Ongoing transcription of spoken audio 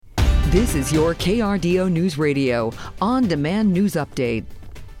This is your KRDO News Radio on-demand news update.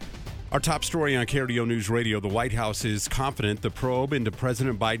 Our top story on KRDO News Radio, the White House is confident the probe into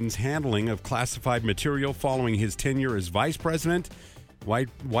President Biden's handling of classified material following his tenure as vice president.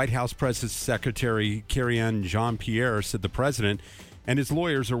 White House Press Secretary Karine Jean-Pierre said the president and his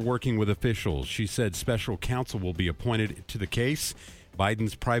lawyers are working with officials. She said special counsel will be appointed to the case.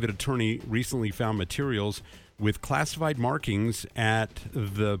 Biden's private attorney recently found materials with classified markings at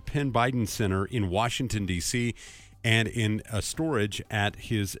the Penn Biden Center in Washington, D.C., and in a storage at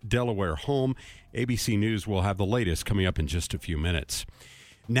his Delaware home. ABC News will have the latest coming up in just a few minutes.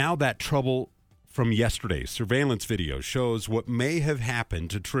 Now that trouble from yesterday, surveillance video shows what may have happened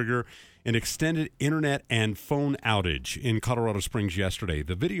to trigger an extended internet and phone outage in Colorado Springs yesterday.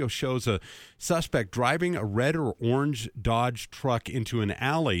 The video shows a suspect driving a red or orange Dodge truck into an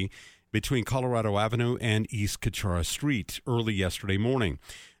alley between Colorado Avenue and East Kachara Street early yesterday morning.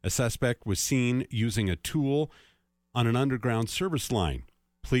 A suspect was seen using a tool on an underground service line.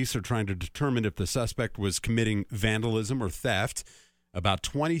 Police are trying to determine if the suspect was committing vandalism or theft. About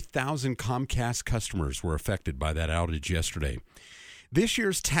 20,000 Comcast customers were affected by that outage yesterday. This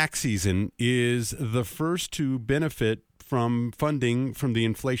year's tax season is the first to benefit from funding from the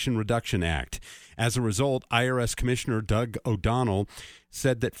Inflation Reduction Act. As a result, IRS Commissioner Doug O'Donnell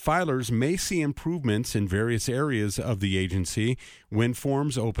said that filers may see improvements in various areas of the agency when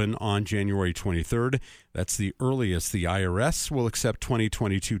forms open on January 23rd. That's the earliest the IRS will accept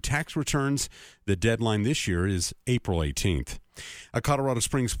 2022 tax returns. The deadline this year is April 18th. A Colorado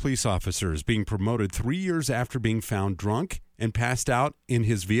Springs police officer is being promoted 3 years after being found drunk and passed out in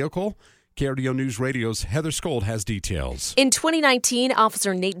his vehicle. KRDO News Radio's Heather Skold has details. In 2019,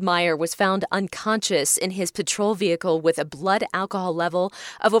 Officer Nate Meyer was found unconscious in his patrol vehicle with a blood alcohol level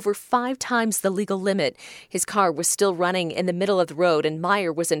of over 5 times the legal limit. His car was still running in the middle of the road, and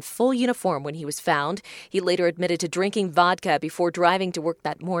Meyer was in full uniform when he was found. He later admitted to drinking vodka before driving to work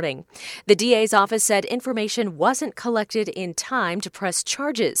that morning. The DA's office said information wasn't collected in time to press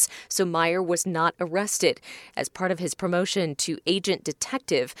charges, so Meyer was not arrested. As part of his promotion to agent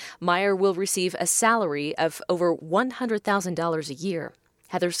detective, Meyer will receive a salary of over $100,000 a year.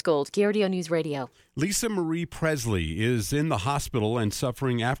 Heather Skold, KRDO News Radio. Lisa Marie Presley is in the hospital and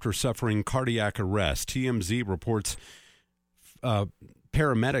suffering cardiac arrest. TMZ reports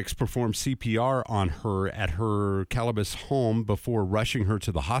paramedics performed CPR on her at her Calabas home before rushing her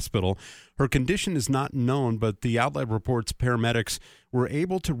to the hospital. Her condition is not known, but the outlet reports paramedics were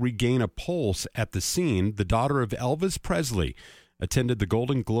able to regain a pulse at the scene. The daughter of Elvis Presley attended the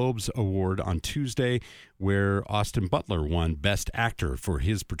Golden Globes Award on Tuesday, where Austin Butler won Best Actor for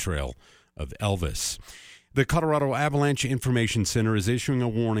his portrayal of Elvis. The Colorado Avalanche Information Center is issuing a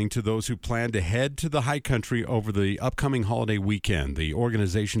warning to those who plan to head to the high country over the upcoming holiday weekend. The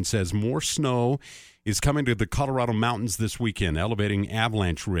organization says more snow is coming to the Colorado mountains this weekend, elevating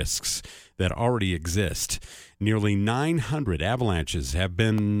avalanche risks that already exist. Nearly 900 avalanches have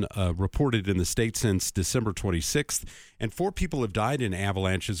been reported in the state since December 26th, and 4 people have died in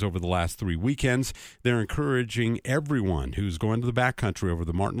avalanches over the last 3 weekends. They're encouraging everyone who's going to the backcountry over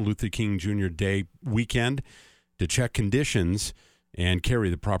the Martin Luther King Jr. Day weekend to check conditions and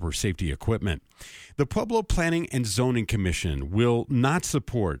carry the proper safety equipment. The Pueblo Planning and Zoning Commission will not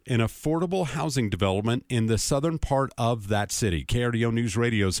support an affordable housing development in the southern part of that city. KRDO News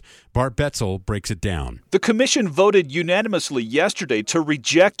Radio's Bart Betzel breaks it down. The commission voted unanimously yesterday to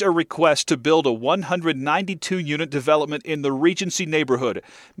reject a request to build a 192-unit development in the Regency neighborhood.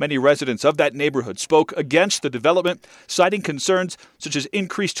 Many residents of that neighborhood spoke against the development, citing concerns such as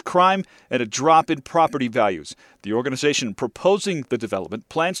increased crime and a drop in property values. The organization proposing the development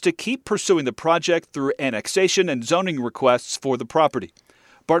plans to keep pursuing the project through annexation and zoning requests for the property.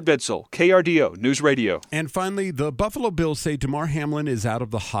 Bart Betzel, KRDO News Radio. And finally, the Buffalo Bills say Damar Hamlin is out of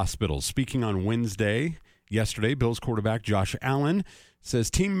the hospital. Speaking on yesterday, Bills quarterback Josh Allen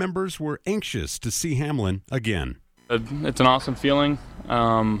says team members were anxious to see Hamlin again. It's an awesome feeling.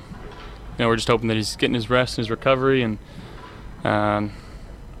 We're just hoping that he's getting his rest and his recovery, and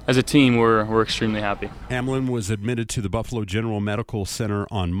as a team, we're extremely happy. Hamlin was admitted to the Buffalo General Medical Center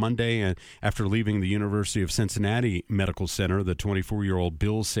on Monday, and after leaving the University of Cincinnati Medical Center, the 24-year-old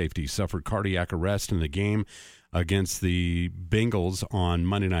Bills safety suffered cardiac arrest in the game against the Bengals on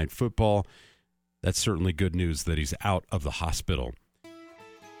Monday Night Football. That's certainly good news that he's out of the hospital.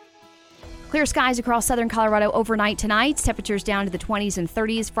 Clear skies across southern Colorado overnight tonight. Temperatures down to the 20s and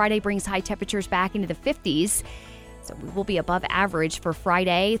 30s. Friday brings high temperatures back into the 50s. So we will be above average for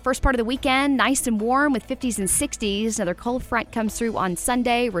Friday. First part of the weekend, nice and warm with 50s and 60s. Another cold front comes through on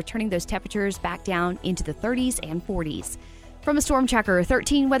Sunday, returning those temperatures back down into the 30s and 40s. From the Storm Tracker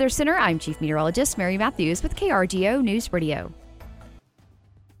 13 Weather Center, I'm Chief Meteorologist Mary Matthews with KRDO News Radio.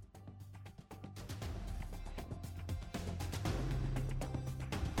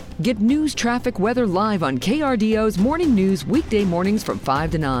 Get news, traffic, weather live on KRDO's Morning News weekday mornings from 5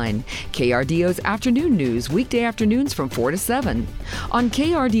 to 9. KRDO's Afternoon News weekday afternoons from 4 to 7. On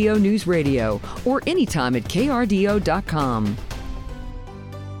KRDO News Radio or anytime at krdo.com.